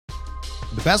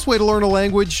The best way to learn a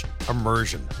language?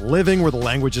 Immersion. Living where the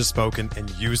language is spoken and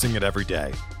using it every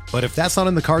day. But if that's not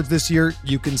in the cards this year,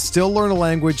 you can still learn a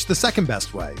language the second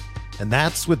best way, and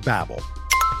that's with Babbel.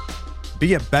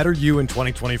 Be a better you in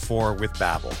 2024 with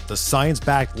Babbel, the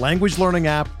science-backed language learning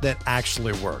app that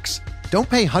actually works. Don't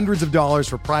pay hundreds of dollars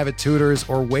for private tutors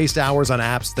or waste hours on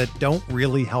apps that don't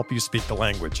really help you speak the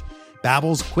language.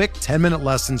 Babbel's quick 10-minute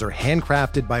lessons are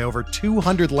handcrafted by over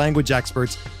 200 language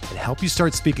experts and help you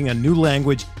start speaking a new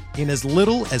language in as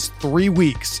little as 3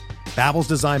 weeks. Babbel's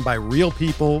designed by real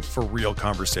people for real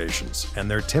conversations,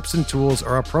 and their tips and tools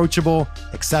are approachable,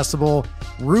 accessible,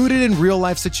 rooted in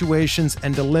real-life situations,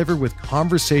 and delivered with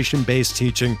conversation-based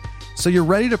teaching, so you're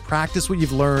ready to practice what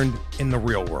you've learned in the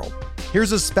real world.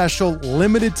 Here's a special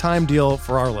limited-time deal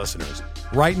for our listeners.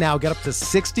 Right now, get up to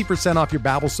 60% off your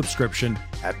Babbel subscription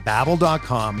at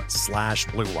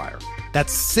babbel.com/Blue Wire.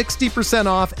 That's 60%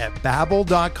 off at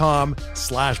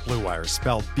babbel.com/Blue Wire,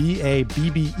 spelled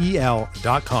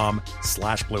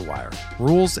BABBEL.com/Blue Wire.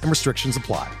 Rules and restrictions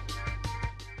apply.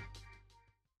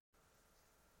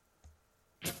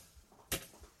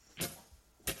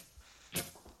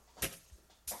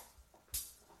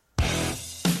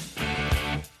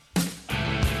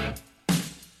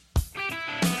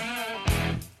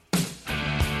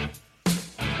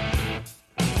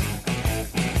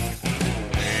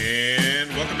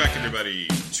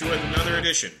 To another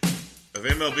edition of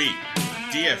MLB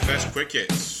DFS Quick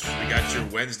Hits. We got your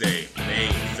Wednesday, May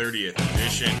 30th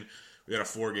edition. We got a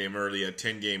 4-game early, a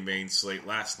 10-game main slate.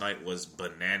 Last night was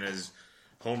bananas.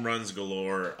 Home runs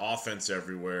galore, offense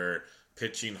everywhere,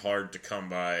 pitching hard to come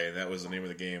by, and that was the name of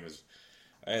the game.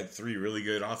 I had 3 really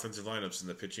good offensive lineups, and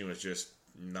the pitching was just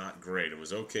not great. It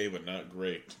was okay, but not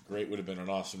great. Great would have been an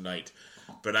awesome night.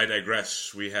 But I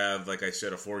digress. We have, like I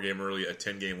said, a 4-game early, a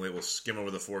 10-game late. We'll skim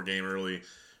over the 4-game early,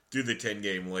 do the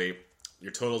 10-game late.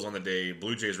 Your totals on the day: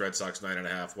 Blue Jays, Red Sox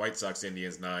 9.5, White Sox,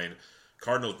 Indians 9,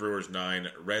 Cardinals, Brewers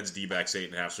 9, Reds, D-backs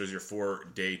 8.5. So there's your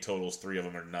 4-day totals. 3 of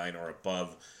them are 9 or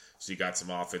above. So you got some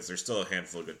offense. There's still a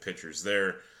handful of good pitchers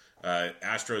there.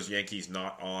 Astros, Yankees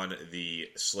not on the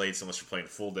slates unless you're playing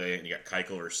full day, and you got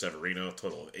Keuchel or Severino,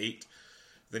 total of 8.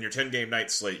 Then your 10-game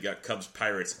night slate, you got Cubs,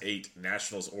 Pirates 8,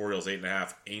 Nationals, Orioles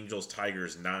 8.5, Angels,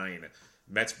 Tigers 9,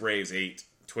 Mets, Braves 8,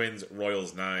 Twins,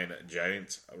 Royals 9,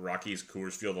 Giants, Rockies,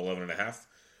 Coors Field 11.5,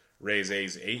 Rays,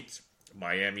 A's 8,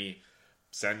 Miami,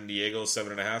 San Diego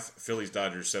 7.5, Phillies,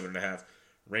 Dodgers 7.5,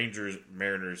 Rangers,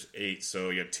 Mariners 8. So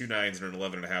you have 2 9s and an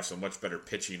 11.5. So much better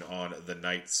pitching on the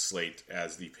night slate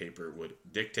as the paper would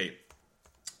dictate.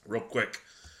 Real quick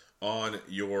on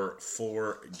your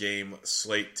 4-game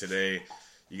slate today.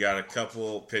 You got a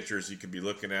couple pitchers you could be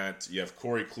looking at. You have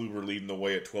Corey Kluber leading the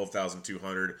way at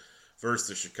 12,200 versus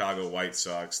the Chicago White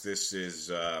Sox. This is,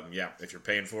 if you're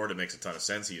paying for it, it makes a ton of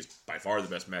sense. He is by far the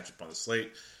best matchup on the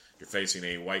slate. You're facing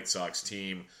a White Sox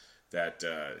team that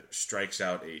strikes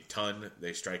out a ton.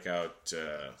 They strike out,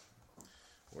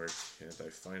 where can't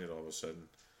I find it all of a sudden?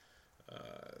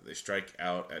 They strike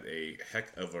out at a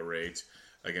heck of a rate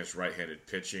against right-handed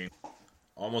pitching.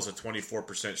 Almost a 24%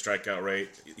 strikeout rate.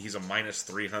 He's a minus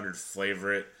 300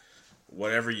 favorite.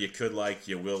 Whatever you could like,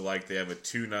 you will like. They have a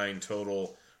 2.9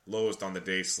 total, lowest on the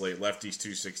day slate. Lefties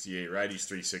 268, righties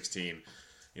 316.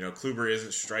 You know, Kluber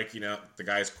isn't striking out the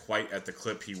guys quite at the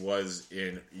clip he was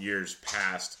in years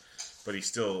past, but he's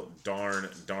still darn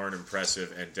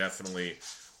impressive and definitely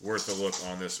worth a look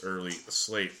on this early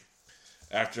slate.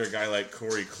 After a guy like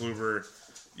Corey Kluber,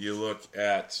 you look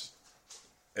at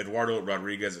Eduardo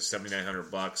Rodriguez at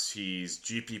 $7,900. He's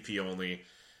GPP only.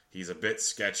 He's a bit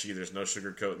sketchy. There's no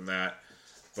sugarcoating that.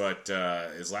 But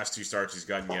his last 2 starts, he's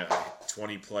gotten you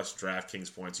 20-plus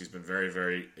DraftKings points. He's been very,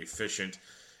 very efficient.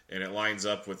 And it lines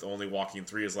up with only walking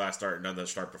 3 his last start and none the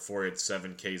start before. He had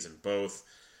 7 Ks in both.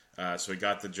 So he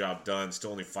got the job done.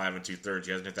 Still only 5 2/3.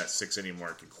 He hasn't hit that 6-inning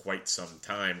mark in quite some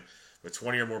time. With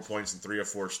 20 or more points in 3 or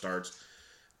 4 starts.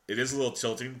 It is a little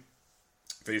tilting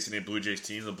facing a Blue Jays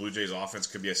team. The Blue Jays offense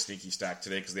could be a sneaky stack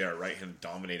today because they are a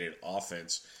right-hand-dominated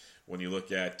offense. When you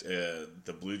look at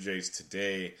the Blue Jays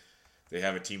today, they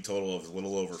have a team total of a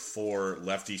little over 4.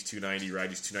 Lefties 290,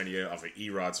 righties 298 off of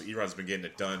Erod. So Erod's been getting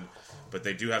it done. But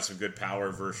they do have some good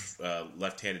power versus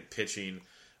left-handed pitching.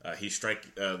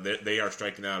 They are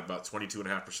striking out about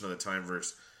 22.5% of the time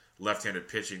versus left-handed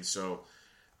pitching. So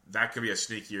that could be a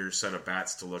sneakier set of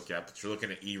bats to look at. But you're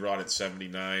looking at Erod at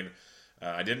 79.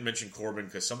 I didn't mention Corbin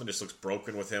because something just looks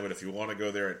broken with him. But if you want to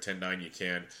go there at 10.9, you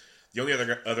can. The only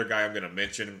other guy I'm going to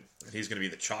mention, and he's going to be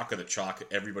the chalk of the chalk,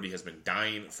 everybody has been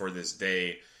dying for this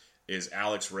day, is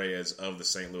Alex Reyes of the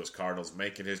St. Louis Cardinals,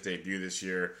 making his debut this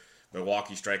year.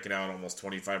 Milwaukee striking out almost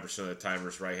 25% of the time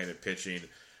versus right-handed pitching.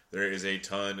 There is a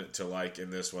ton to like in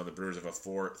this one. The Brewers have a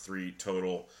 4-3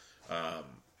 total.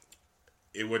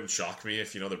 It wouldn't shock me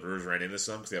if, the Brewers ran into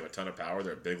some because they have a ton of power.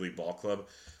 They're a big league ball club.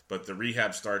 But the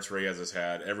rehab starts Reyes has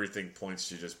had, everything points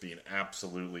to just being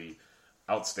absolutely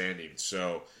outstanding.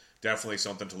 So definitely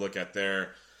something to look at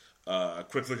there. A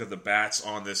quick look at the bats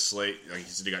on this slate. Like you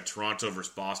said, you got Toronto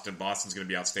versus Boston. Boston's going to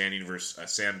be outstanding versus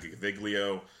Sam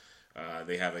Gaviglio.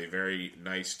 They have a very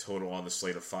nice total on the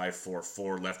slate of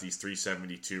 5.44. Lefties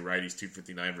 372, righties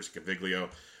 259 versus Gaviglio.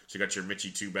 So you got your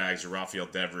Mitchie two bags, your Rafael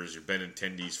Devers, your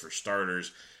Benintendies for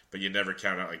starters, but you never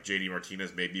count out like JD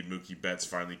Martinez. Maybe Mookie Betts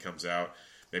finally comes out.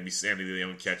 Maybe Sandy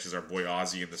Leon catches our boy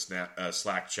Ozzy in the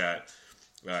Slack chat.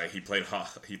 He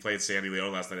played Sandy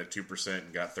Leon last night at 2%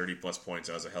 and got 30 plus points.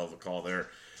 That was a hell of a call there.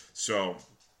 So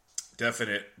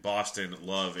definite Boston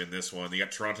love in this one. You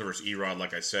got Toronto versus Erod,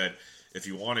 like I said. If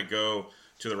you want to go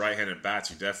to the right-handed bats,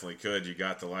 you definitely could. You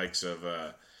got the likes of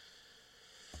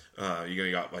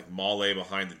you got like Mole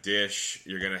behind the dish.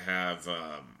 You're gonna have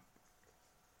that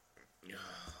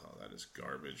is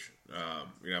garbage.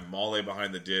 You have Mole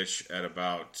behind the dish at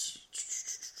about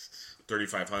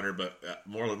 3,500, but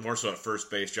more so at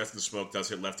first base. Justin Smoke does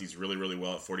hit lefties really, really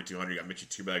well at 4,200. You got Mitchie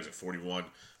two bags at 41.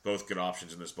 Both good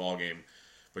options in this ball game.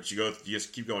 But you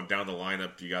just keep going down the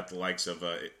lineup. You got the likes of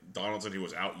Donaldson, who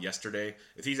was out yesterday.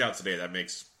 If he's out today, that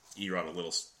makes Erod a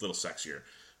little sexier.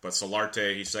 But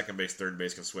Solarte, he's second base, third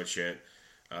base, can switch hit.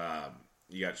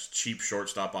 You got cheap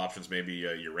shortstop options. Maybe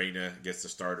Urena gets the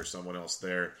start or someone else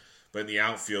there. But in the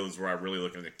outfield is where I'm really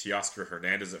looking at Teoscar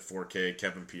Hernandez at 4K,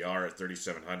 Kevin PR at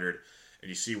 3,700. And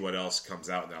you see what else comes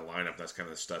out in that lineup. That's kind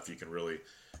of the stuff you can really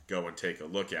go and take a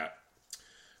look at.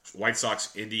 White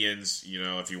Sox, Indians,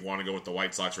 if you want to go with the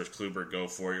White Sox versus Kluber, go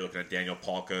for it. You're looking at Daniel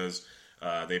Palkas.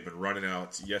 They've been running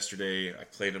out yesterday. I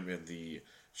played them in the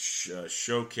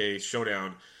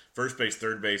showdown. First base,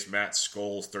 third base, Matt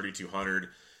Scholes, 3,200.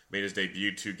 Made his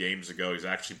debut 2 games ago. He's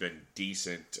actually been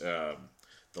decent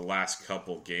the last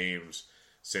couple games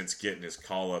since getting his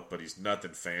call up, but he's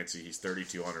nothing fancy. He's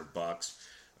 $3,200.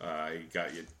 He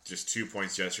got you just 2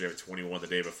 points yesterday with 21 the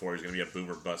day before. He's going to be a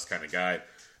boomer bust kind of guy.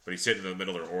 But he's sitting in the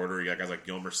middle of their order. You got guys like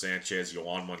Gilmer Sanchez,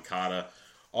 Yoan Moncada,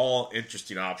 all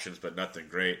interesting options, but nothing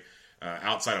great.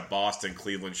 Outside of Boston,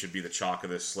 Cleveland should be the chalk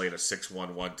of this slate. A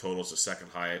 6-1-1 total is the second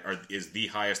highest, or is the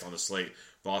highest on the slate.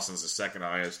 Boston's the second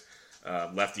highest.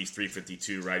 Lefties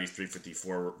 352, righties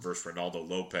 354 versus Ronaldo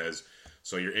Lopez.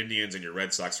 So your Indians and your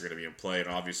Red Sox are going to be in play, and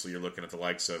obviously you're looking at the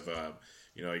likes of,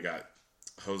 you got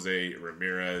Jose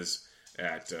Ramirez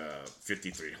at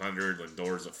 5,300,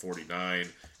 Lindor's at 49,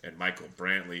 and Michael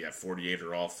Brantley at 48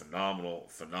 are all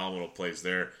phenomenal plays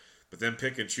there. But then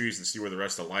pick and choose and see where the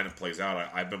rest of the lineup plays out.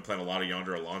 I've been playing a lot of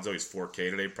Yonder Alonso. He's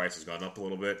 4K today. Price has gone up a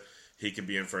little bit. He could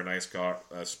be in for a nice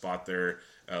spot there,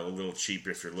 a little cheap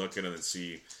if you're looking, and then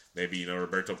see maybe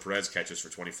Roberto Perez catches for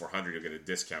 2,400. You'll get a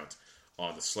discount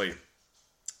on the slate.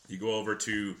 You go over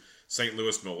to St.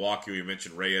 Louis, Milwaukee. We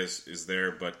mentioned Reyes is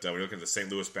there, but we're looking at the St.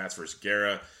 Louis bats versus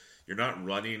Guerra. You're not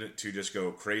running to just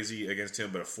go crazy against him,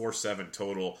 but a 4-7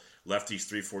 total. Lefties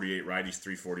 348, righties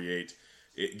 348.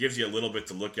 It gives you a little bit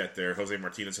to look at there. Jose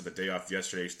Martinez had the day off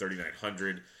yesterday. He's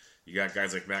 3,900. You got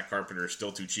guys like Matt Carpenter,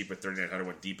 still too cheap at 3,900.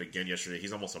 Went deep again yesterday.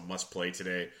 He's almost a must-play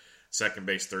today. Second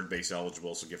base, third base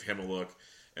eligible, so give him a look.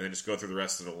 And then just go through the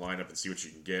rest of the lineup and see what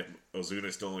you can get. Ozuna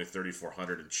is still only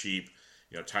 3,400 and cheap.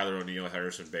 Tyler O'Neill,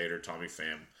 Harrison Bader, Tommy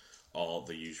Pham, all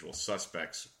the usual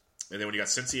suspects. And then when you got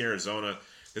Cincy, Arizona,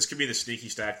 this could be the sneaky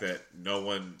stack that no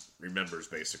one remembers,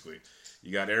 basically.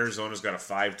 You got Arizona's got a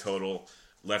 5 total,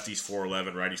 lefties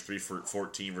 411, righties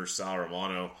 314 versus Sal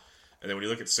Romano. And then when you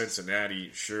look at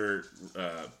Cincinnati, sure,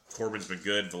 Corbin's been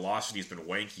good. Velocity's been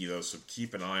wanky, though, so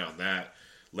keep an eye on that.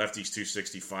 Lefties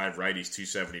 265, righties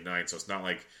 279. So it's not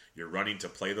like you're running to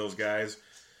play those guys,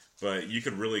 but you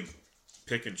could really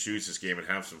pick and choose this game and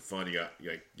have some fun. You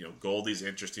got Goldie's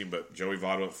interesting, but Joey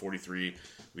Votto at 43,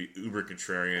 uber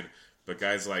contrarian. But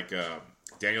guys like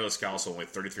Daniel Descalso, only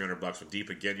 $3,300, went deep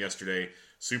again yesterday.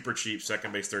 Super cheap,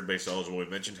 second base, third base eligible. We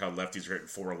mentioned how lefties are hitting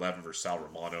 411 versus Sal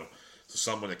Romano, so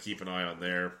someone to keep an eye on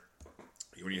there.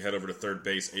 When you head over to third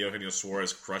base, Eugenio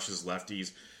Suarez crushes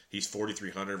lefties. He's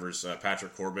 4,300 versus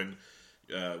Patrick Corbin.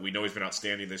 We know he's been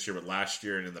outstanding this year, but last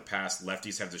year and in the past,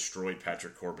 lefties have destroyed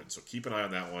Patrick Corbin. So keep an eye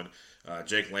on that one.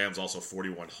 Jake Lamb's also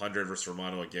 4,100 versus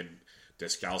Romano. Again,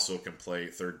 Descalso can play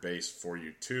third base for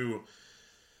you too.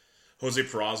 Jose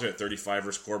Peraza at 35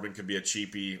 versus Corbin could be a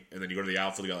cheapie. And then you go to the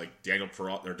outfield, you got like David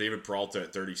Peralta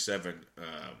at 37,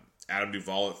 Adam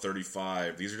Duvall at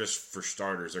 35. These are just for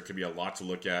starters. There could be a lot to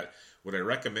look at. What I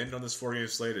recommend on this 4-game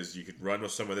slate is you could run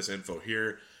with some of this info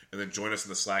here and then join us in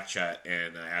the Slack chat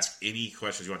and ask any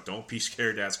questions you want. Don't be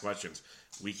scared to ask questions.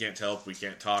 We can't help. We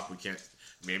can't talk. We can't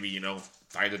maybe,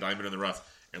 find a diamond in the rough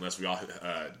unless we all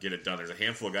get it done. There's a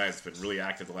handful of guys that's been really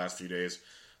active the last few days,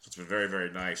 so it's been very,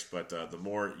 very nice. But the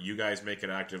more you guys make it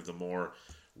active, the more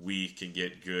we can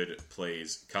get good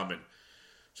plays coming.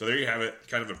 So there you have it,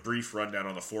 kind of a brief rundown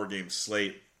on the 4-game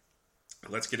slate.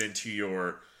 Let's get into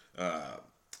your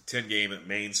 10-game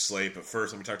main slate. But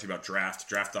first, let me talk to you about Draft.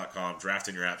 Draft.com, draft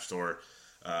in your app store.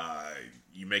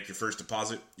 You make your first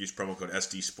deposit, use promo code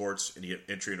SD Sports, and you get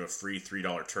entry into a free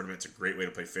 $3 tournament. It's a great way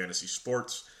to play fantasy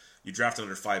sports. You draft in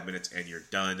under 5 minutes, and you're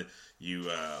done. You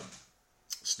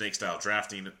snake-style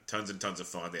drafting, tons and tons of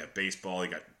fun. They have baseball.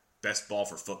 You got best ball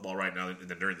for football right now, and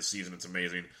then during the season, it's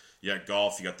amazing. You got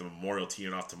golf. You got the Memorial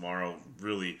teeing off tomorrow.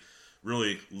 Really,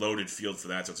 really loaded field for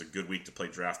that, so it's a good week to play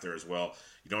draft there as well.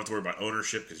 You don't have to worry about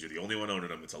ownership because you're the only one owning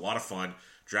them. It's a lot of fun.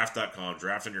 Draft.com,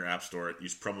 draft in your app store.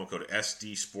 Use promo code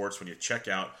SD Sports when you check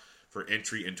out for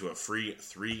entry into a free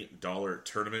 $3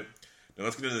 tournament. Now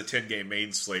let's get into the 10-game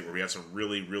main slate where we have some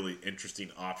really, really interesting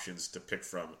options to pick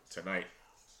from tonight.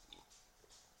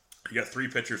 You got 3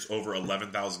 pitchers over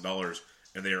 $11,000,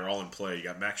 and they are all in play. You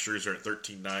got Max Scherzer at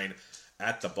 $13,900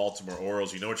 at the Baltimore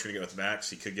Orioles. You know what you're going to get with Max.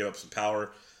 He could give up some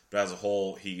power, but as a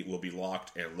whole, he will be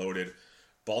locked and loaded.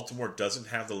 Baltimore doesn't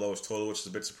have the lowest total, which is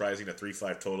a bit surprising, a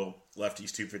 3.5 total.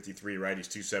 Lefties 253, righties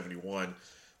 271,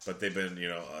 but they've been,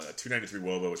 a 293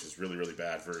 WOBA, which is really, really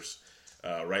bad versus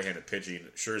right-handed pitching.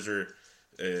 Scherzer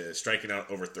striking out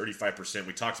over 35%.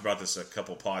 We talked about this a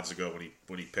couple pods ago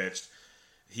when he pitched.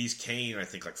 He's Kane, I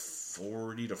think, like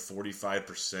 40 to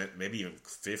 45%, maybe even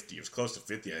 50. It was close to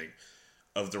 50, I think,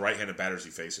 of the right-handed batters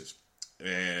he faces.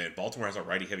 And Baltimore has a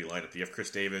righty-heavy lineup. You have Chris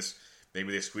Davis.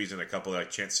 Maybe they squeeze in a couple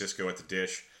like Chance Sisco at the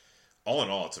dish. All in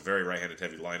all, it's a very right-handed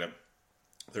heavy lineup.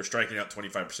 They're striking out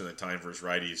 25% of the time versus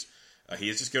righties. He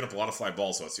has just given up a lot of fly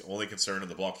balls, so it's the only concern, and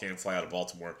the ball can fly out of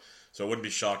Baltimore. So I wouldn't be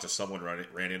shocked if someone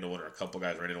ran into one, or a couple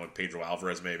guys ran into one. Pedro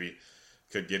Alvarez maybe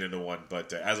could get into one.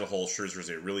 But as a whole, Scherzer is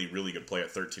a really, really good play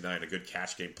at $13,900. A good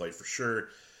cash game play for sure.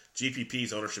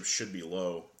 GPP's ownership should be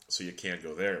low, so you can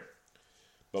go there.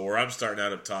 But where I'm starting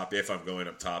out up top, if I'm going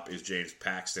up top, is James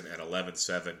Paxton at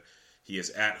 $11,700. He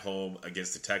is at home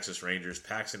against the Texas Rangers.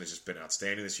 Paxton has just been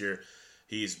outstanding this year.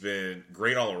 He's been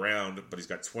great all around, but he's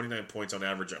got 29 points on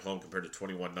average at home compared to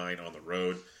 21.9 on the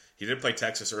road. He did play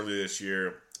Texas earlier this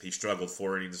year. He struggled,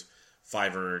 4 innings,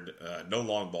 5 earned, no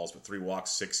long balls, but 3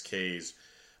 walks, 6 Ks.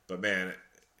 But man,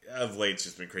 of late it's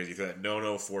just been crazy. For that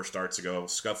no 4 starts ago,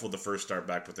 scuffled the first start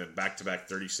back within back-to-back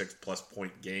 36-plus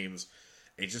point games.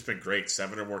 And he's just been great,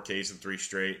 7 or more Ks in 3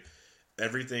 straight.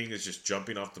 Everything is just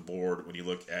jumping off the board when you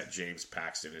look at James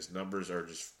Paxton. His numbers are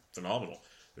just phenomenal.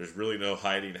 There's really no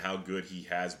hiding how good he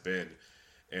has been.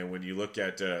 And when you look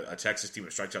at a Texas team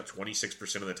that strikes out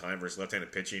 26% of the time versus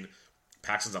left-handed pitching,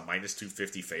 Paxton's a minus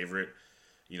 250 favorite.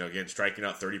 Again, striking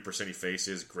out 30% he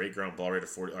faces. Great ground ball rate of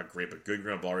 40, not great, but good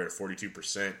ground ball rate of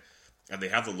 42%. And they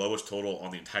have the lowest total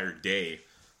on the entire day,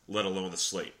 let alone the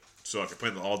slate. So if you're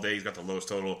playing all day, he's got the lowest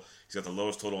total. He's got the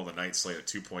lowest total on the night slate at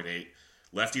 2.8.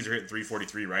 Lefties are hitting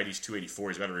 343, righties 284.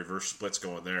 He's got a reverse splits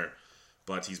going there,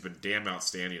 but he's been damn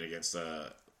outstanding against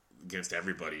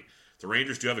everybody. The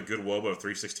Rangers do have a good WOBA of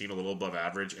 316, a little above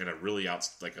average, and a really a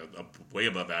way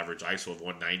above average ISO of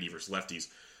 190 versus lefties.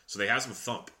 So they have some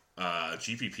thump.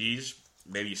 GPPs,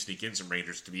 maybe you sneak in some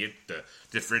Rangers to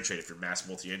differentiate if you're mass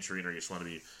multi-entry or you just want to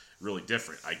be really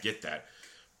different. I get that.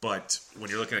 But when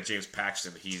you're looking at James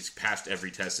Paxton, he's passed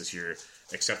every test this year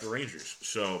except the Rangers.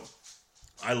 So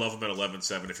I love him at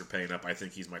 11.7 if you're paying up. I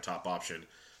think he's my top option,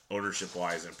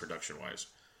 ownership-wise and production-wise.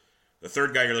 The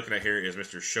third guy you're looking at here is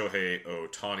Mr. Shohei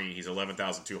Ohtani. He's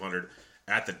 11,200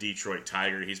 at the Detroit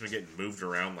Tiger. He's been getting moved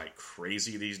around like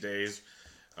crazy these days.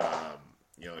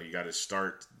 He got his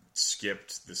start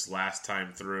skipped this last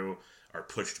time through, or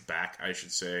pushed back, I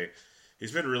should say.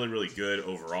 He's been really, really good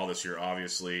overall this year,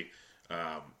 obviously.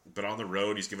 But on the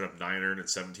road, he's given up 9 earned and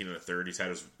 17 1/3. He's had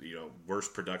his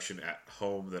worst production at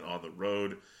home than on the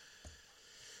road.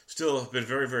 Still been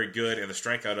very, very good, and the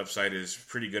strikeout upside is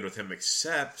pretty good with him,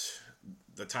 except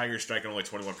the Tigers striking only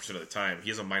 21% of the time.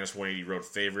 He is a minus 180 road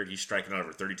favorite. He's striking out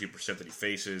over 32% that he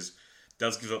faces.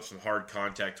 Does give up some hard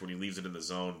contact when he leaves it in the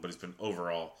zone, but he's been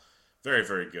overall very,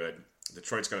 very good.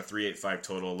 Detroit's got a 385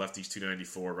 total. Lefties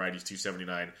 294, righties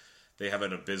 279. They have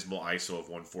an abysmal ISO of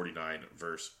 149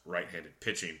 versus right-handed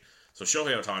pitching. So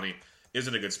Shohei Ohtani is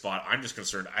in a good spot. I'm just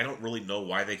concerned. I don't really know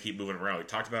why they keep moving around. We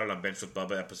talked about it on Bench with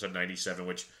Bubba, episode 97,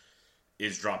 which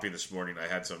is dropping this morning. I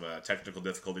had some technical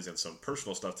difficulties and some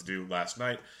personal stuff to do last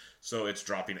night, so it's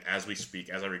dropping as we speak.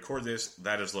 As I record this,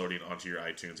 that is loading onto your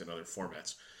iTunes and other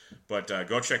formats. But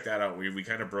go check that out. We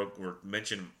kind of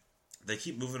mentioned they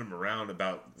keep moving him around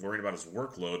about worrying about his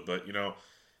workload, but,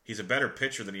 he's a better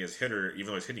pitcher than he is hitter, even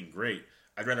though he's hitting great.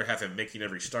 I'd rather have him making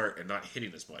every start and not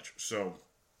hitting as much. So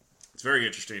it's very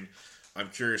interesting. I'm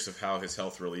curious of how his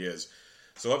health really is.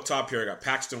 So up top here, I got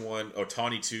Paxton 1,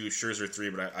 Ohtani 2, Scherzer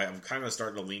 3, but I'm kind of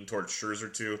starting to lean towards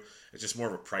Scherzer 2. It's just more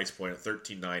of a price point at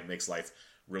 13.9 makes life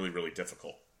really, really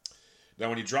difficult. Now,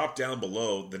 when you drop down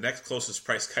below, the next closest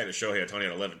price guy to Shohei Ohtani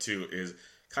at 11.2 is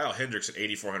Kyle Hendricks at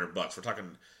 $8,400. We're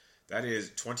talking, that is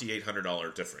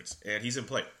 $2,800 difference. And he's in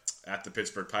play at the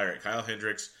Pittsburgh Pirate. Kyle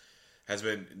Hendricks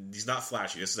he's not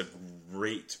flashy. This is a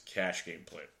great cash game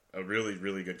play. A really,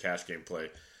 really good cash game play.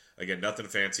 Again, nothing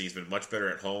fancy. He's been much better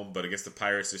at home, but against the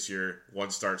Pirates this year,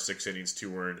 1 start, 6 innings,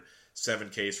 2 earned, 7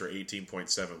 Ks for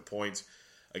 18.7 points.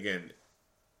 Again,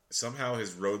 somehow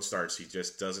his road starts, he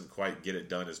just doesn't quite get it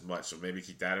done as much. So maybe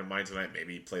keep that in mind tonight.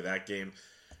 Maybe play that game.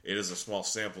 It is a small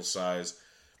sample size.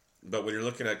 But when you're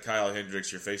looking at Kyle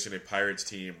Hendricks, you're facing a Pirates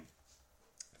team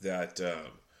that,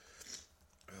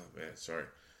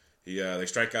 they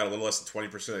strike out a little less than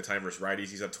 20% of the time versus righties.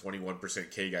 He's a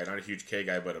 21% K guy. Not a huge K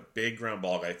guy, but a big ground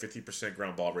ball guy. 50%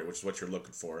 ground ball rate, which is what you're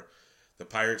looking for. The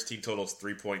Pirates team total is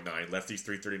 3.9. Lefties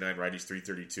 339, righties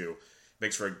 332.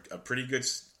 Makes for a pretty good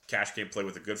cash game play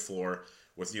with a good floor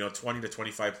with, 20 to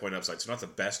 25 point upside. So not the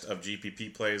best of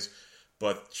GPP plays,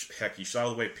 but heck, you saw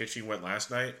the way pitching went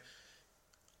last night.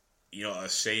 A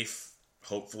safe,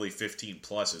 hopefully 15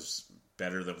 plus is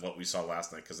better than what we saw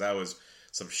last night because that was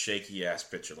some shaky-ass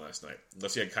pitching last night.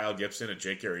 Unless you had Kyle Gibson and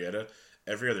Jake Arrieta,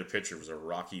 every other pitcher was a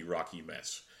rocky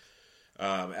mess.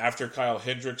 After Kyle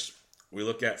Hendricks, we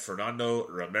look at Fernando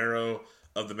Romero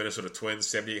of the Minnesota Twins,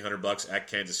 $7,800 at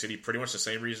Kansas City. Pretty much the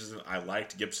same reason I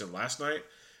liked Gibson last night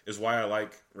is why I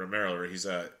like Romero. He's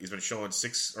been showing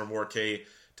 6 or more K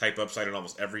type upside in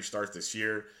almost every start this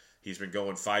year. He's been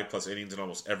going 5+ innings in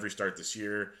almost every start this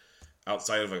year.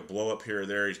 Outside of a blow-up here or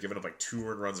there, he's given up like 2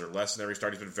 earned runs or less in every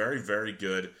start. He's been very, very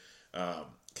good.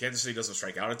 Kansas City doesn't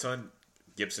strike out a ton.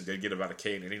 Gibson did get about a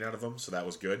K an inning out of him, so that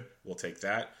was good. We'll take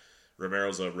that.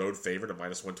 Romero's a road favorite, a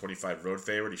 -125 road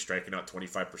favorite. He's striking out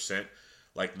 25%.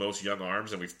 Like most young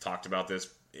arms, and we've talked about this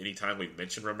anytime we've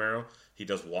mentioned Romero, he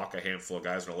does walk a handful of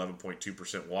guys, an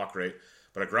 11.2% walk rate,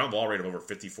 but a ground ball rate of over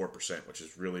 54%, which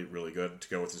is really, really good to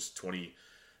go with his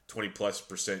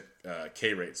 20+%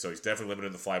 K rate. So he's definitely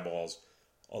limited the fly balls.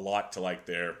 A lot to like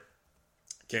there.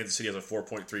 Kansas City has a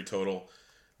 4.3 total.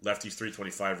 Lefties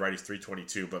 325, righties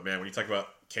 322. But man, when you talk about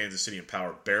Kansas City in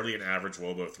power, barely an average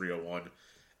WOBA 301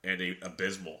 and a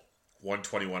abysmal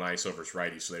 121 ISO versus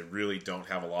righties. So they really don't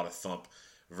have a lot of thump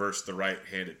versus the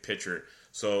right-handed pitcher.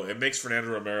 So it makes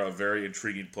Fernando Romero a very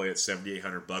intriguing play at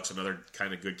 $7,800. Another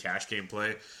kind of good cash game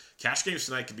play. Cash games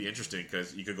tonight could be interesting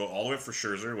because you could go all the way for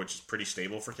Scherzer, which is pretty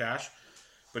stable for cash.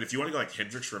 But if you want to go like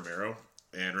Hendricks, Romero,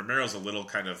 and Romero's a little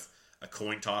kind of a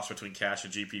coin toss between cash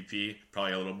and GPP,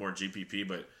 probably a little more GPP,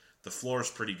 but the floor is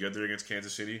pretty good there against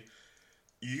Kansas City.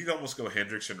 You can almost go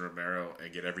Hendricks and Romero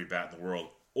and get every bat in the world.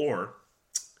 Or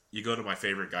you go to my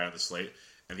favorite guy on the slate,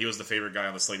 and he was the favorite guy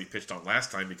on the slate he pitched on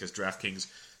last time because DraftKings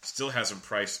still has him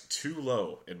priced too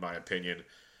low, in my opinion.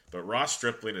 But Ross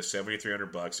Stripling is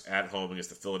 $7,300 at home against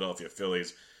the Philadelphia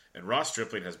Phillies. And Ross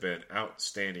Stripling has been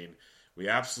outstanding. We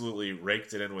absolutely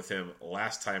raked it in with him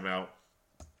last time out,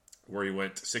 where he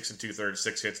went 6 2/3,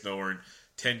 6 hits, no earned,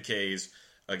 10 Ks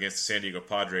against the San Diego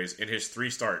Padres. In his 3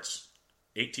 starts,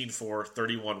 18-4,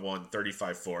 31-1,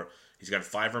 35-4. He's got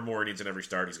 5 or more innings in every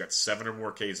start. He's got 7 or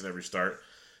more Ks in every start.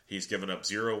 He's given up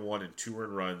 0, 1, and 2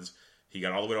 earned runs. He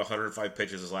got all the way to 105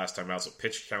 pitches his last time out, so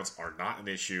pitch counts are not an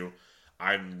issue.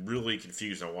 I'm really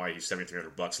confused on why he's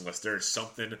 $7,300 unless there is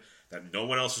something that no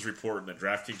one else is reporting that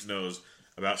DraftKings knows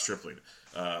about Stripling.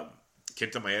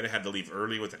 Kenta Maeda had to leave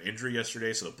early with an injury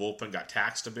yesterday, so the bullpen got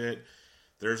taxed a bit.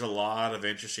 There's a lot of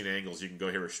interesting angles you can go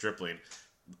here with Stripling,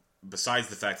 besides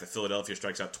the fact that Philadelphia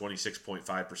strikes out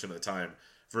 26.5% of the time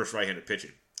versus right-handed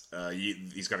pitching.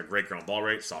 He's got a great ground ball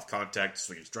rate, soft contact,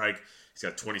 swing and strike. He's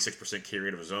got a 26% K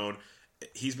rate of his own.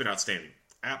 He's been outstanding.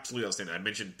 Absolutely outstanding. I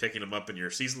mentioned picking him up in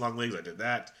your season-long leagues. I did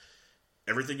that.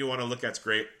 Everything you want to look at is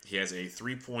great. He has a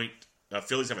 3-point...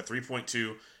 Phillies have a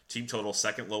 3.2 team total,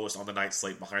 second lowest on the night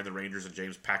slate behind the Rangers and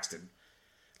James Paxton.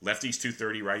 Lefties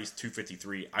 230, righties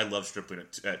 253. I love Stripling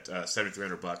at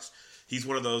 $7,300. He's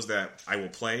one of those that I will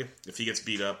play. If he gets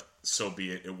beat up, so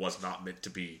be it. It was not meant to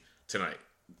be tonight.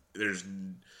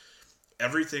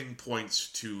 Everything points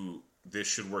to this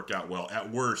should work out well. At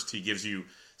worst, he gives you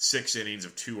 6 innings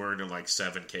of 2 earned and like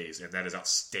 7 Ks, and that is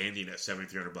outstanding at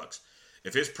 $7,300.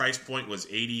 If his price point was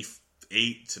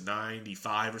 88 to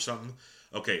 95 or something,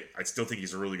 okay, I still think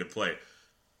he's a really good play,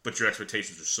 but your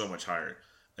expectations are so much higher.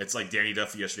 It's like Danny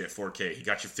Duffy yesterday at 4K. He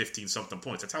got you 15-something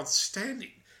points. That's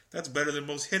outstanding. That's better than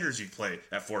most hitters you play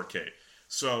at 4K.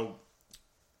 So,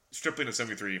 Stripling at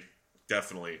 73,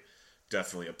 definitely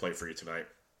a play for you tonight.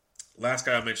 Last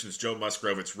guy I mentioned is Joe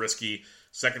Musgrove. It's risky.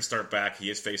 Second start back. He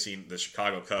is facing the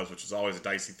Chicago Cubs, which is always a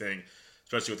dicey thing,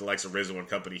 especially with the likes of Rizzo and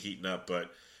company heating up.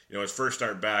 But, his first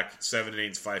start back, 7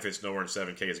 innings, 5 hits, nowhere, and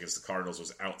 7 Ks against the Cardinals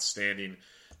was outstanding.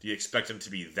 Do you expect him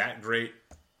to be that great?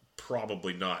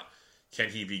 Probably not. Can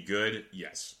he be good?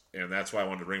 Yes. And that's why I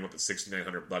wanted to bring him up at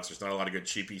 $6,900. There's not a lot of good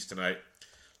cheapies tonight.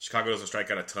 Chicago doesn't strike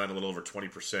out a ton, a little over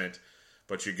 20%.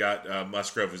 But you got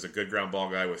Musgrove, who's a good ground ball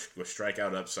guy with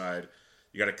strikeout upside.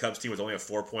 You got a Cubs team with only a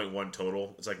 4.1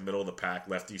 total. It's like middle of the pack.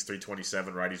 Lefties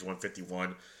 327, righties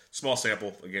 151. Small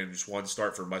sample. Again, just one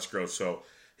start for Musgrove, so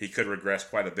he could regress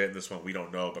quite a bit in this one. We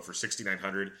don't know. But for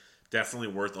 $6,900, definitely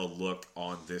worth a look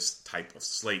on this type of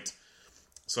slate.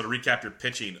 So to recap your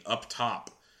pitching, up top,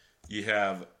 you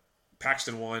have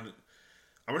Paxton 1.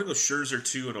 I'm going to go Scherzer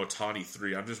 2 and Ohtani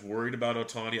 3. I'm just worried about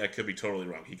Ohtani. I could be totally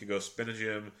wrong. He could go spin a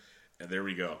gym, and there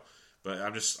we go. But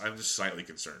I'm just slightly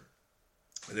concerned.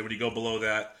 And then when you go below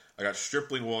that, I got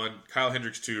Stripling 1, Kyle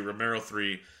Hendricks 2, Romero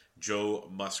 3, Joe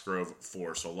Musgrove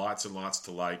 4. So lots and lots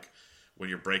to like when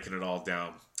you're breaking it all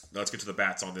down. Now let's get to the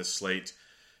bats on this slate.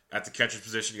 At the catcher's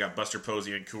position, you got Buster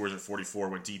Posey and Coors at 44.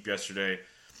 Went deep yesterday.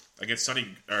 Against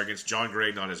John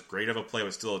Gray, not as great of a play,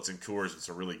 but still it's in Coors. It's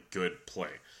a really good play.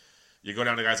 You go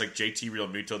down to guys like JT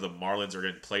Realmuto. The Marlins are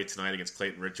going to play tonight against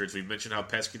Clayton Richards. We've mentioned how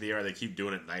pesky they are. They keep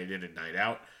doing it night in and night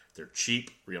out. They're cheap.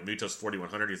 Realmuto's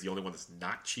 4,100. He's the only one that's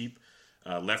not cheap.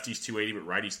 Lefties 280, but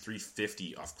righties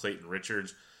 350 off Clayton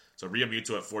Richards. So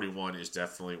Realmuto at 41 is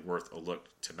definitely worth a look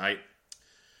tonight.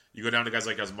 You go down to guys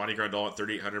like Yasmani Grandal at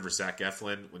 3,800 for Zach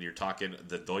Eflin. When you're talking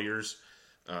the Doyers,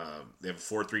 they have a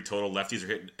 4.3 total. Lefties are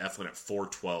hitting Eflin at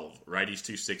 412. Righties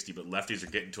 260, but lefties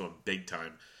are getting to him big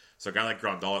time. So a guy like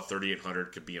Grandal at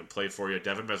 3,800 could be in play for you.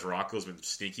 Devin Mesoraco has been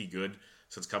sneaky good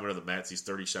since coming to the Mets. He's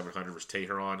 3,700 versus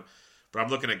Teheran. But I'm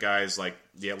looking at guys like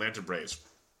the Atlanta Braves.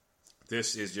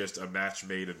 This is just a match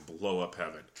made in blow-up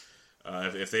heaven.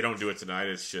 If they don't do it tonight,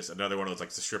 it's just another one of those,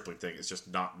 like the Stripling thing. It's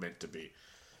just not meant to be.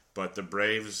 But the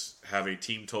Braves have a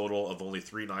team total of only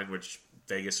 3.9, which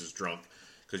Vegas is drunk.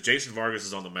 Because Jason Vargas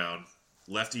is on the mound.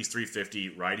 Lefties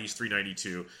 350, righties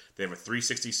 392. They have a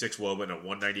 366 WOBA and a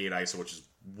 198 ISO, which is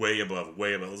way above.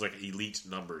 Those are like elite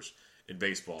numbers in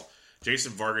baseball.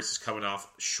 Jason Vargas is coming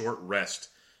off short rest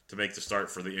to make the start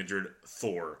for the injured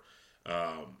Thor.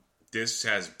 This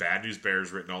has Bad News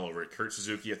Bears written all over it. Kurt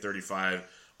Suzuki at 35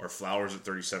 or Flowers at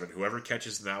 37. Whoever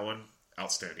catches in that one,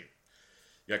 outstanding.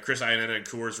 You got Chris Iannetta and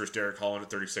Coors versus Derek Holland at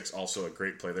 36. Also a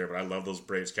great play there, but I love those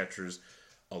Braves catchers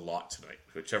a lot tonight.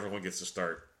 Whichever one gets to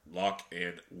start, lock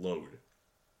and load.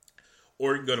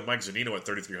 Or you can go to Mike Zunino at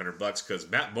 $3,300 because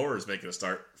Matt Moore is making a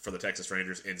start for the Texas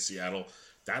Rangers in Seattle.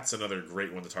 That's another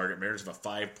great one to target. Mariners have a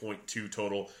 5.2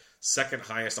 total. Second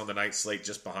highest on the night slate,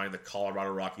 just behind the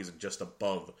Colorado Rockies and just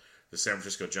above the San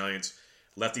Francisco Giants.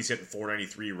 Lefties hitting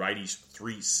 493, righties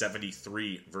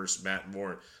 373 versus Matt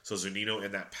Moore. So Zunino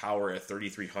and that power at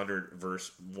 3,300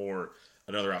 versus Moore,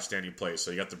 another outstanding play.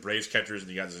 So you got the Braves catchers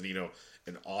and you got Zunino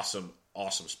in awesome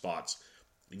spots.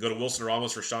 You can go to Wilson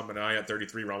Ramos for Sean Manaea at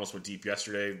 33. Ramos went deep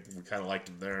yesterday. We kind of liked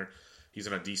him there. He's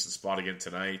in a decent spot again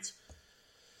tonight.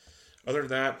 Other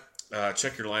than that,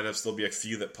 check your lineups. There'll be a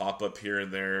few that pop up here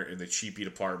and there in the cheapie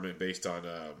department based on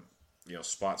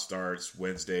spot starts,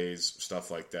 Wednesdays, stuff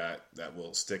like that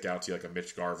will stick out to you, like a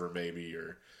Mitch Garver maybe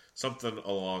or something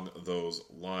along those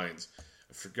lines.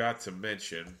 I forgot to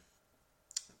mention,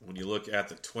 when you look at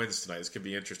the Twins tonight, this could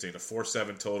be interesting. A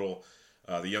 4-7 total.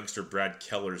 The youngster Brad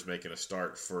Keller's making a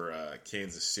start for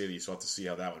Kansas City, so I'll have to see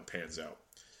how that one pans out.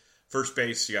 First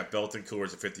base, you got Belton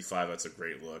Coors at 55. That's a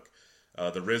great look.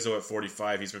 The Rizzo at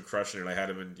 45, he's been crushing it. I had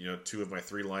him in 2 of my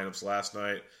 3 lineups last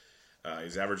night.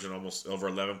 He's averaging almost over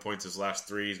 11 points his last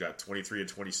 3. He's got 23 and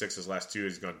 26 his last 2.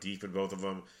 He's gone deep in both of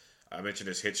them. I mentioned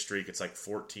his hit streak. It's like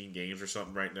 14 games or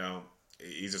something right now.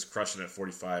 He's just crushing it at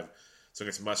 45. So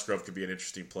against Musgrove could be an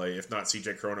interesting play. If not,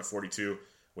 CJ Cron at 42.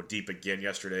 Went deep again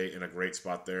yesterday in a great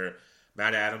spot there.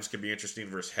 Matt Adams could be interesting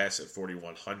versus Hess at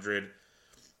 4,100.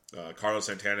 Carlos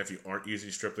Santana, if you aren't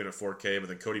using Stripling at 4K, but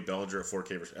then Cody Bellinger at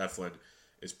 4K versus Eflin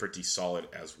is pretty solid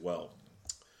as well.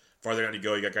 Farther down you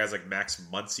go, you got guys like Max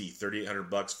Muncy,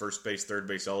 $3,800, first base, third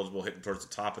base eligible, hitting towards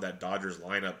the top of that Dodgers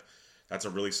lineup. That's a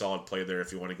really solid play there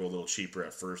if you want to go a little cheaper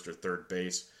at first or third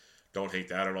base. Don't hate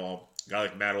that at all. A guy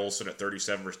like Matt Olson at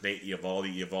 37 versus Nate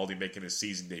Eovaldi. Eovaldi making his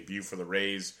season debut for the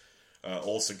Rays.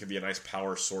 Olson can be a nice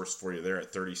power source for you there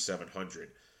at 3,700.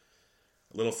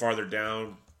 A little farther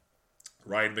down,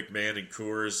 Ryan McMahon and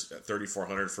Coors at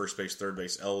 3,400, first base, third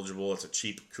base eligible. It's a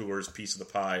cheap Coors piece of the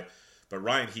pie. But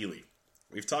Ryan Healy,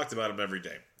 we've talked about him every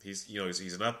day. He's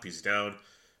an up, he's down,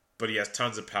 but he has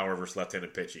tons of power versus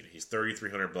left-handed pitching. He's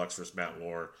 $3,300 versus Matt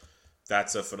Moore.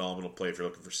 That's a phenomenal play if you're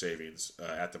looking for savings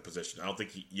at the position. I don't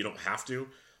think you don't have to.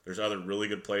 There's other really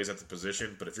good plays at the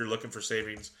position, but if you're looking for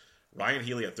savings, Ryan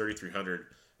Healy at 3,300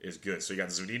 is good. So you got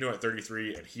Zunino at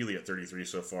 33 and Healy at 33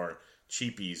 so far.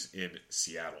 Cheapies in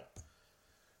Seattle.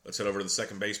 Let's head over to the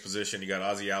second base position. You got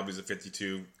Ozzie Albies at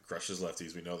 52. Crushes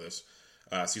lefties. We know this.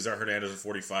 Cesar Hernandez at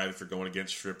 45. If you're going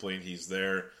against Stripling, he's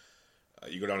there.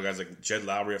 You go down to guys like Jed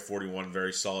Lowry at 41.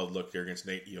 Very solid look here against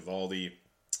Nate Eovaldi.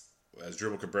 As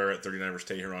Dribble Cabrera at 39 versus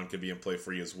Teheran could be in play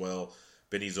for you as well.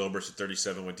 Benny Zobrist at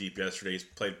 37 went deep yesterday. He's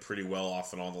played pretty well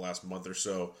off and on the last month or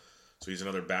so. So he's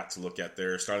another bat to look at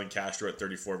there. Starling Castro at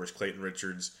 34 versus Clayton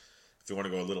Richards. If you want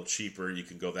to go a little cheaper, you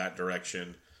can go that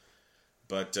direction.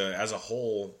 But as a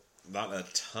whole, not a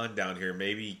ton down here.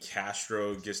 Maybe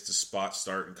Castro gets the spot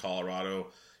start in Colorado.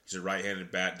 He's a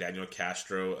right-handed bat. Daniel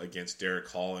Castro against Derek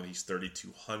Hall, and he's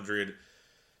 3,200.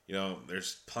 You know,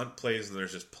 there's punt plays and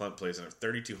there's just punt plays. And if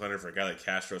 3,200 for a guy like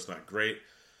Castro, it's not great.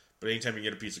 But anytime you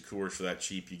get a piece of Coors for that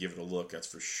cheap, you give it a look. That's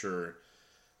for sure.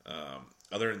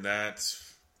 Other than that,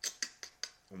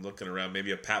 I'm looking around.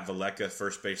 Maybe a Pat Valleca,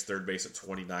 first base, third base at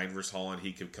 29 versus Holland.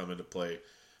 He could come into play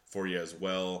for you as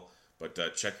well.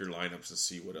 But check your lineups and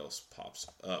see what else pops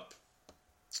up.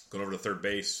 Going over to third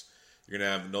base, you're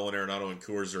going to have Nolan Arenado and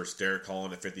Coors versus Derek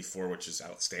Holland at 54, which is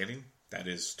outstanding. That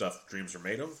is stuff dreams are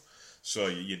made of. So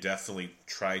you definitely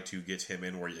try to get him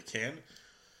in where you can.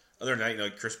 Other than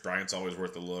that, Chris Bryant's always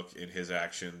worth a look in his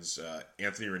actions.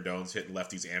 Anthony Rendon's hitting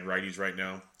lefties and righties right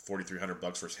now. $4,300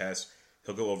 versus Hess.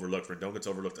 He'll go overlooked. Rendon gets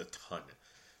overlooked a ton.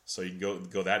 So you can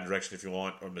go that direction if you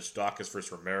want. Or Moustakas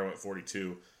versus Romero at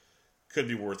 42. Could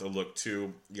be worth a look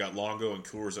too. You got Longo and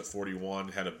Coors at 41.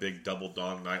 Had a big double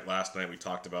dong night last night. We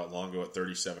talked about Longo at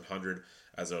 3,700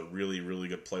 as a really, really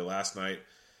good play last night.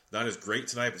 Not as great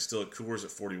tonight, but still at Coors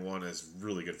at 41 is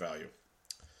really good value.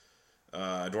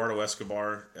 Eduardo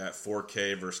Escobar at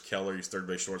 4K versus Keller. He's third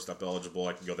base shortstop eligible.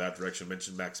 I can go that direction.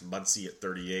 Mentioned Max Muncy at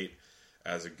 38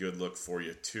 as a good look for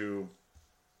you too.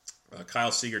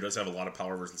 Kyle Seager does have a lot of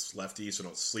power versus lefty, so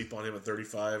don't sleep on him at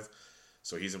 35.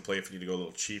 So he's in play if you need to go a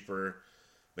little cheaper.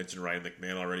 Mentioned Ryan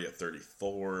McMahon already at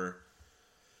 34.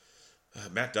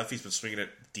 Matt Duffy's been swinging it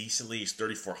decently. He's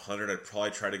 3,400. I'd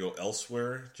probably try to go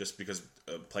elsewhere just because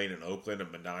playing in Oakland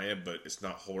and Mania, but it's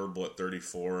not horrible at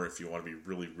 34 if you want to be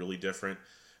really, really different.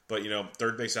 But,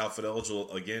 third base outfit eligible,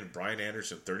 again, Brian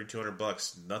Anderson,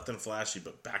 $3,200. Nothing flashy,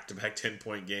 but back-to-back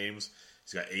 10-point games.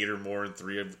 He's got 8 or more in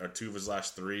 3 of his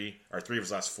last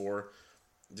 4.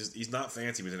 He's not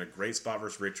fancy. He's in a great spot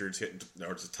versus Richards, hitting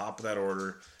towards the top of that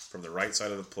order from the right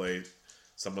side of the plate.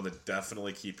 Someone to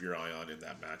definitely keep your eye on in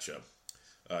that matchup.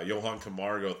 Johan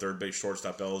Camargo, third base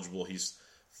shortstop eligible. He's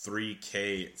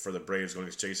 $3K for the Braves going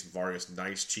against Jason Vargas.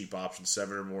 Nice cheap option,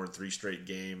 7 or more in 3 straight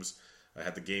games.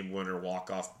 Had the game winner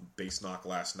walk-off base knock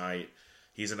last night.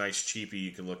 He's a nice cheapie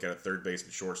you can look at third base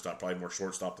and shortstop. Probably more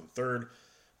shortstop than third,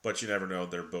 but you never know.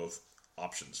 They're both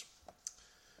options.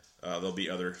 There'll be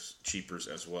other cheapers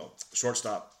as well.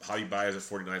 Shortstop, Javi Baez at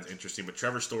 49 is interesting, but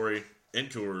Trevor Story in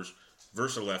Coors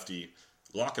versus a lefty.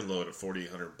 Lock and load at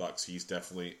 $4,800. He's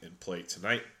definitely in play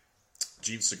tonight.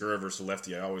 Gene Segura versus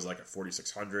lefty, I always like at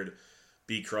 4,600.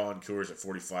 B. Craw and Coors at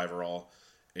 45 are all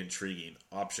intriguing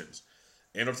options.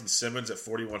 Andrelton Simmons at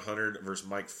 4,100 versus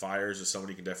Mike Fiers is someone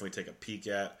you can definitely take a peek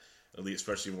at least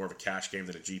especially more of a cash game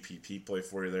than a GPP play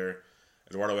for you there.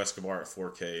 Eduardo Escobar at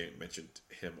 4K, mentioned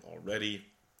him already.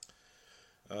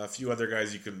 A few other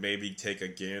guys you can maybe take a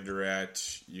gander at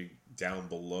down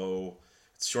below.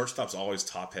 Shortstop's always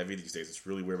top heavy these days. It's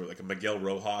really weird. But like a Miguel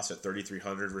Rojas at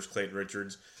 3,300 versus Clayton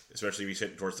Richards, especially if he's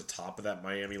hitting towards the top of that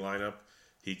Miami lineup,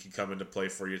 he could come into play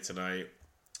for you tonight.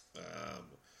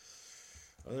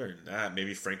 Other than that,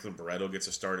 maybe Franklin Barreto gets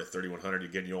a start at 3,100.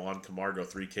 Again, Yohan Camargo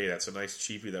 3K. That's a nice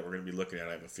cheapie that we're going to be looking at.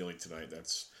 I have a feeling tonight.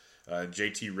 That's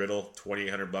JT Riddle,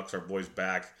 $2,800. Our boy's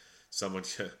back. Someone,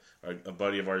 a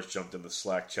buddy of ours, jumped in the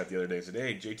Slack chat the other day and said,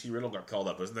 "Hey, JT Riddle got called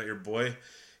up. Isn't that your boy?"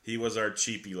 He was our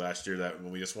cheapie last year. That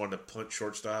when we just wanted to punt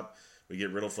shortstop, we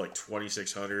get Riddle for like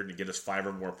 2,600 and get us 5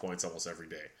 or more points almost every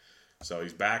day. So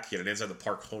he's back. He had an inside the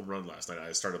park home run last night.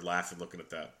 I started laughing looking at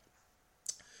that.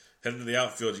 Heading to the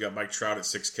outfield, you got Mike Trout at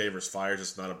 6K versus Fiers.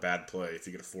 It's not a bad play if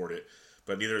you can afford it.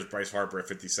 But neither is Bryce Harper at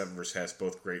 57 versus Hess.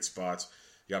 Both great spots.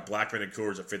 You got Blackman and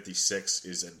Coors at 56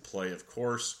 is in play, of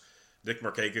course. Nick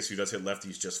Markakis, who does hit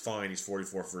lefties just fine. He's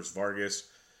 44 versus Vargas.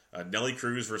 Nelly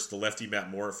Cruz versus the lefty Matt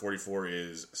Moore at 44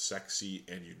 is sexy,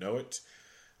 and you know it.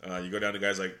 You go down to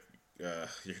guys like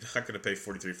you're not going to pay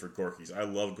 43 for Gorky's. I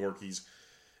love Gorky's.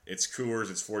 It's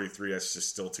Coors. It's 43. That's just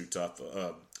still too tough.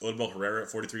 Odubel Herrera at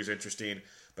 43 is interesting.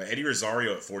 But Eddie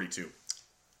Rosario at 42.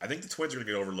 I think the Twins are going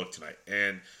to get overlooked tonight.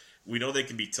 And we know they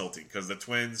can be tilting because the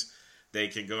Twins, they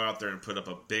can go out there and put up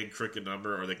a big crooked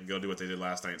number, or they can go do what they did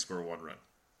last night and score 1 run.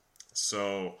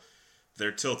 So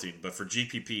they're tilting. But for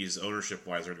GPPs,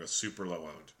 ownership-wise, they're going to go super low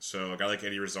owned. So a guy like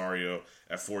Eddie Rosario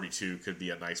at 42 could be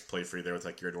a nice play for you there with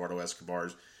like your Eduardo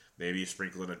Escobars. Maybe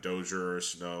sprinkle in a Dozier or a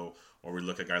Snow. Or we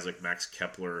look at guys like Max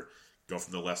Kepler go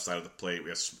from the left side of the plate.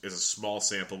 It's a small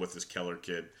sample with this Keller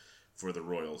kid for the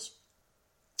Royals.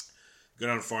 Go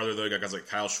down farther, though, you got guys like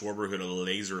Kyle Schwarber, who had a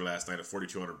laser last night at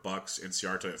 $4,200.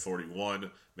 Inciarte at 41.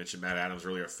 Mentioned Matt Adams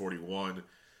earlier at 41.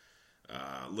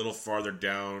 A little farther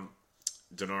down,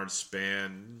 Denard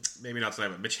Span, maybe not tonight,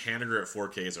 but Mitch Haniger at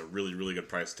 4K is a really, really good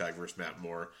price tag versus Matt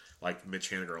Moore. Like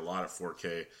Mitch Haniger a lot at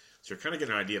 4K. So you're kind of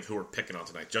getting an idea of who we're picking on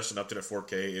tonight. Justin Upton at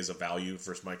 4K is a value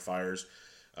versus Mike Fiers.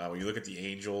 When you look at the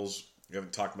Angels, we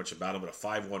haven't talked much about them, but a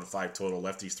 5.15 total.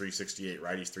 Lefties 368,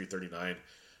 righties 339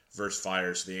 versus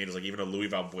Fiers. So the Angels, like even a Louis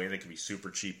Valbuena can be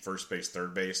super cheap first base,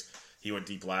 third base. He went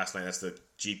deep last night. That's the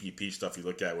GPP stuff you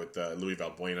look at with Louis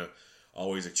Valbuena.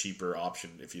 Always a cheaper option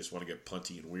if you just want to get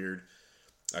punty and weird.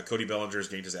 Cody Bellinger's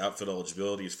gained his outfield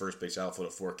eligibility, his first base outfield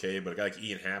at 4K. But a guy like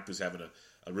Ian Happ, who's having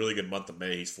a really good month of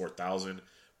May, he's 4,000.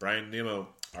 Brian Nimmo,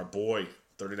 our boy,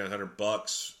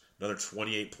 $3,900. Another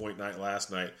 28-point night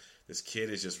last night. This kid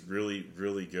is just really,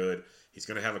 really good. He's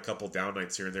going to have a couple down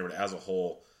nights here and there, but as a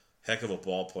whole, heck of a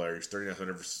ball player. He's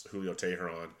 $3,900 versus Julio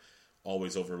Teheran,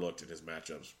 always overlooked in his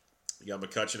matchups. You got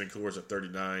McCutchen and Coors at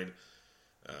 39.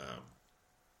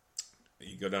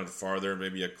 You go down farther,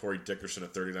 maybe a Corey Dickerson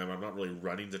at 39. I'm not really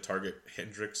running to target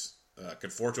Hendricks.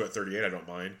 Conforto at 38, I don't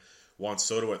mind. Juan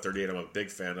Soto at 38, I'm a big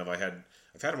fan of. I've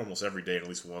had him almost every day in at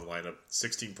least one lineup.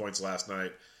 16 points last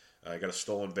night. Got a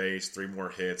stolen base, 3 more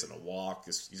hits, and a walk.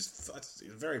 He's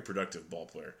a very productive ball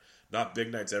player. Not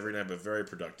big nights every night, but very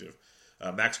productive.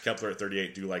 Max Kepler at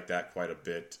 38, do like that quite a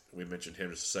bit. We mentioned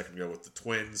him just a second ago with the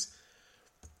Twins.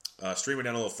 Streaming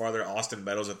down a little farther, Austin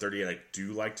Meadows at 38, I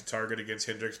do like to target against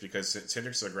Hendricks because since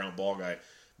Hendricks is a ground ball guy,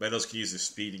 Meadows can use his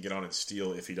speed and get on and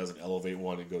steal if he doesn't elevate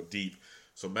one and go deep.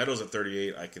 So Meadows at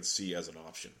 38, I can see as an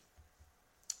option.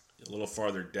 A little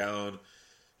farther down,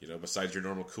 besides your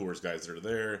normal Coors guys that are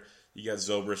there, you got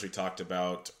Zobrist we talked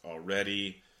about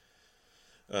already.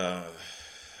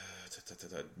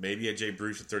 Maybe a Jay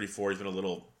Bruce at 34. He's been a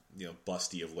little,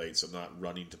 busty of late, so I'm not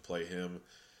running to play him.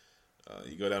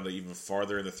 You go down to even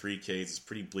farther in the 3Ks. It's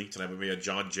pretty bleak tonight, but maybe a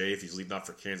John Jay, if he's leading off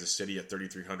for Kansas City at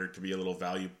 3,300, could be a little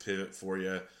value pivot for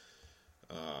you.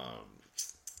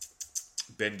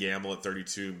 Ben Gamble at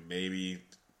 32, maybe.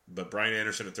 But Brian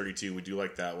Anderson at 32, we do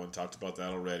like that one. Talked about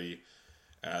that already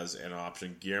as an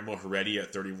option. Guillermo Heredia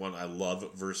at 31, I love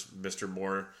versus Mr.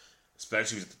 Moore.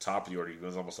 Especially if he's at the top of the order. He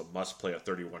was almost a must-play at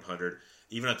 3,100.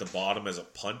 Even at the bottom as a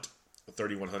punt,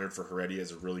 3,100 for Heredia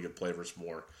is a really good play versus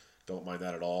Moore. Don't mind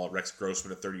that at all. Rex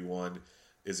Grossman at 31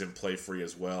 is in play for you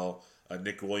as well.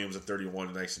 Nick Williams at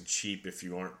 31, nice and cheap if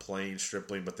you aren't playing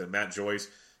Stripling. But then Matt Joyce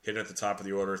hitting at the top of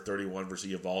the order, 31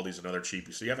 versus Eovaldi is another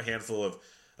cheapie. So you have a handful of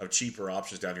cheaper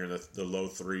options down here in the low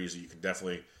threes that you can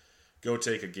definitely go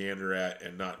take a gander at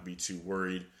and not be too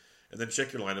worried. And then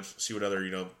check your lineups, see what other,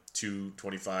 $2,000,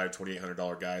 $2,500,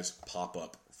 $2,800 guys pop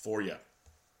up for you.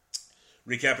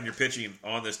 Recapping your pitching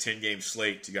on this 10-game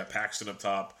slate, you got Paxton up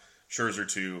top, Scherzer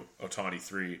 2, Ohtani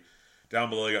 3. Down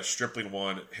below, you got Stripling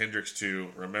 1, Hendricks 2,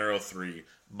 Romero 3,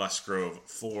 Musgrove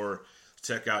 4.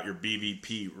 Check out your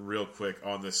BVP real quick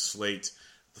on this slate.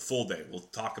 The full day, we'll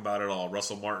talk about it all.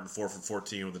 Russell Martin 4 for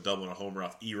 14 with a double and a homer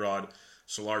off Erod.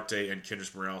 Solarte and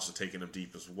Kendrys Morales are taking him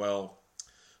deep as well.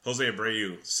 Jose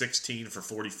Abreu 16 for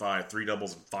 45, 3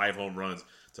 doubles and 5 home runs.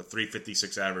 It's a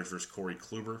 356 average versus Corey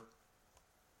Kluber.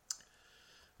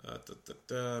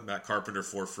 Matt Carpenter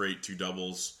 4 for 8, 2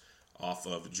 doubles off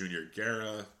of Junior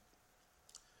Guerra.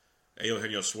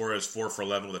 Eugenio Suarez 4 for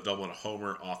 11 with a double and a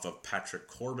homer off of Patrick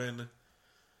Corbin.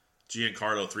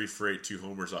 Giancarlo 3 for 8, 2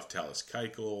 homers off Tallis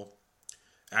Keuchel.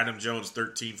 Adam Jones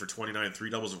 13 for 29, 3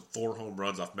 doubles and 4 home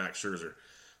runs off Max Scherzer.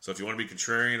 So if you want to be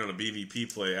contrarian on a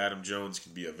BVP play, Adam Jones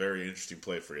can be a very interesting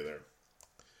play for you there.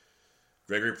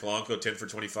 Gregory Polanco 10 for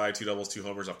 25, 2 doubles, 2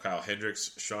 homers off Kyle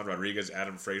Hendricks. Sean Rodriguez,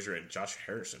 Adam Frazier, and Josh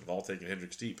Harrison have all taken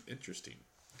Hendricks deep. Interesting.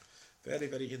 Very,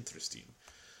 very interesting.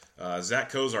 Zach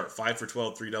Cozart, 5 for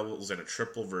 12, 3 doubles and a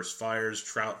triple versus Fiers.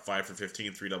 Trout, 5 for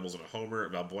 15, 3 doubles and a homer.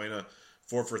 Valbuena,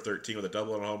 4 for 13 with a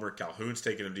double and a homer. Calhoun's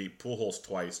taking him deep. Pujols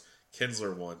twice.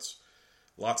 Kinsler once.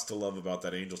 Lots to love about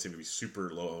that Angels team to be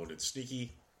super low owned and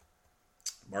sneaky.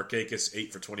 Markakis,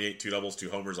 8 for 28, 2 doubles, 2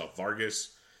 homers off Vargas.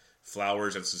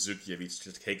 Flowers and Suzuki have each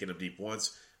just taken him deep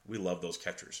once. We love those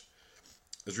catchers.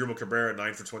 Asdrubal Cabrera,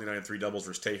 9 for 29 and 3 doubles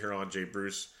versus Teheran. Jay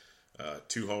Bruce,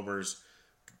 2 homers.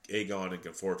 Agon and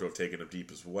Conforto have taken him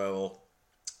deep as well.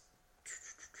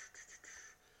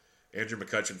 Andrew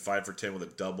McCutchen, 5 for 10 with a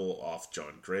double off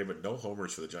John Gray, but no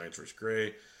homers for the Giants versus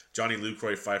Gray. Johnny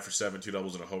Lucroy, 5 for 7, 2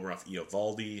 doubles and a homer off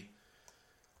Eovaldi.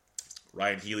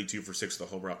 Ryan Healy, 2 for 6 with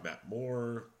a homer off Matt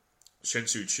Moore.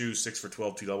 Shin-Soo Choo, 6 for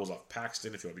 12, 2 doubles off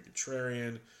Paxton, if you want to be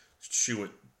contrarian. Choo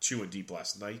went deep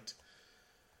last night.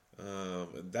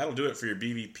 And that'll do it for your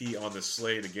BVP on the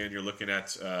slate. Again, you're looking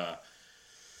at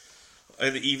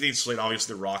in the evening slate,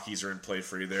 obviously the Rockies are in play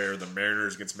for you there. The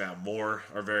Mariners against Matt Moore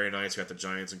are very nice. We got the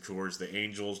Giants and Coors. The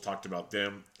Angels, talked about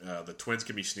them. The Twins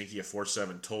can be sneaky, a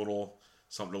 4-7 total.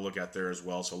 Something to look at there as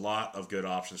well. So a lot of good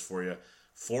options for you.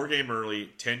 4-game early,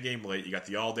 10-game late. You got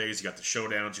the all-days, you got the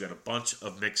showdowns, you got a bunch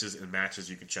of mixes and matches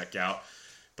you can check out.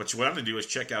 But what I'm going to do is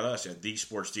check out us at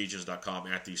thesportsdegens.com,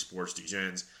 at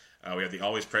thesportsdegens. We have the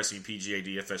Always Pressing PGA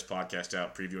DFS podcast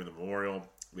out, previewing the Memorial.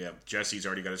 We have Jesse's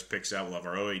already got his picks out. We'll have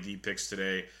our OAD picks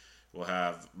today. We'll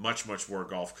have much, much more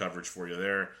golf coverage for you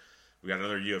there. We got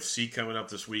another UFC coming up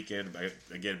this weekend.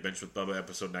 Again, Bench with Bubba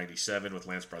episode 97 with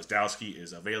Lance Brosdowski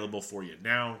is available for you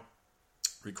now.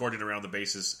 Recording Around the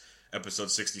Bases episode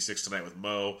 66 tonight with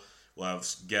Mo. We'll have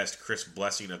guest Chris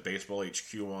Blessing of Baseball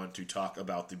HQ on to talk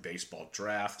about the baseball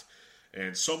draft.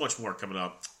 And so much more coming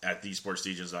up at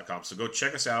thesportsdegens.com. So go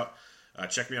check us out.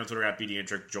 Check me on Twitter at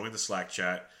BDintric. Join the Slack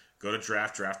chat. Go to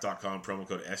draft.com, promo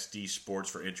code SDSports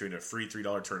for entry into a free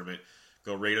 $3 tournament.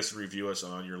 Go rate us and review us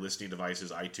on your listening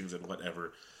devices, iTunes, and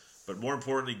whatever. But more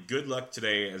importantly, good luck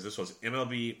today, as this was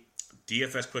MLB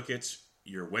DFS Quick Hits,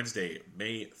 your Wednesday,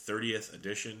 May 30th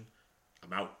edition.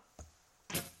 I'm out.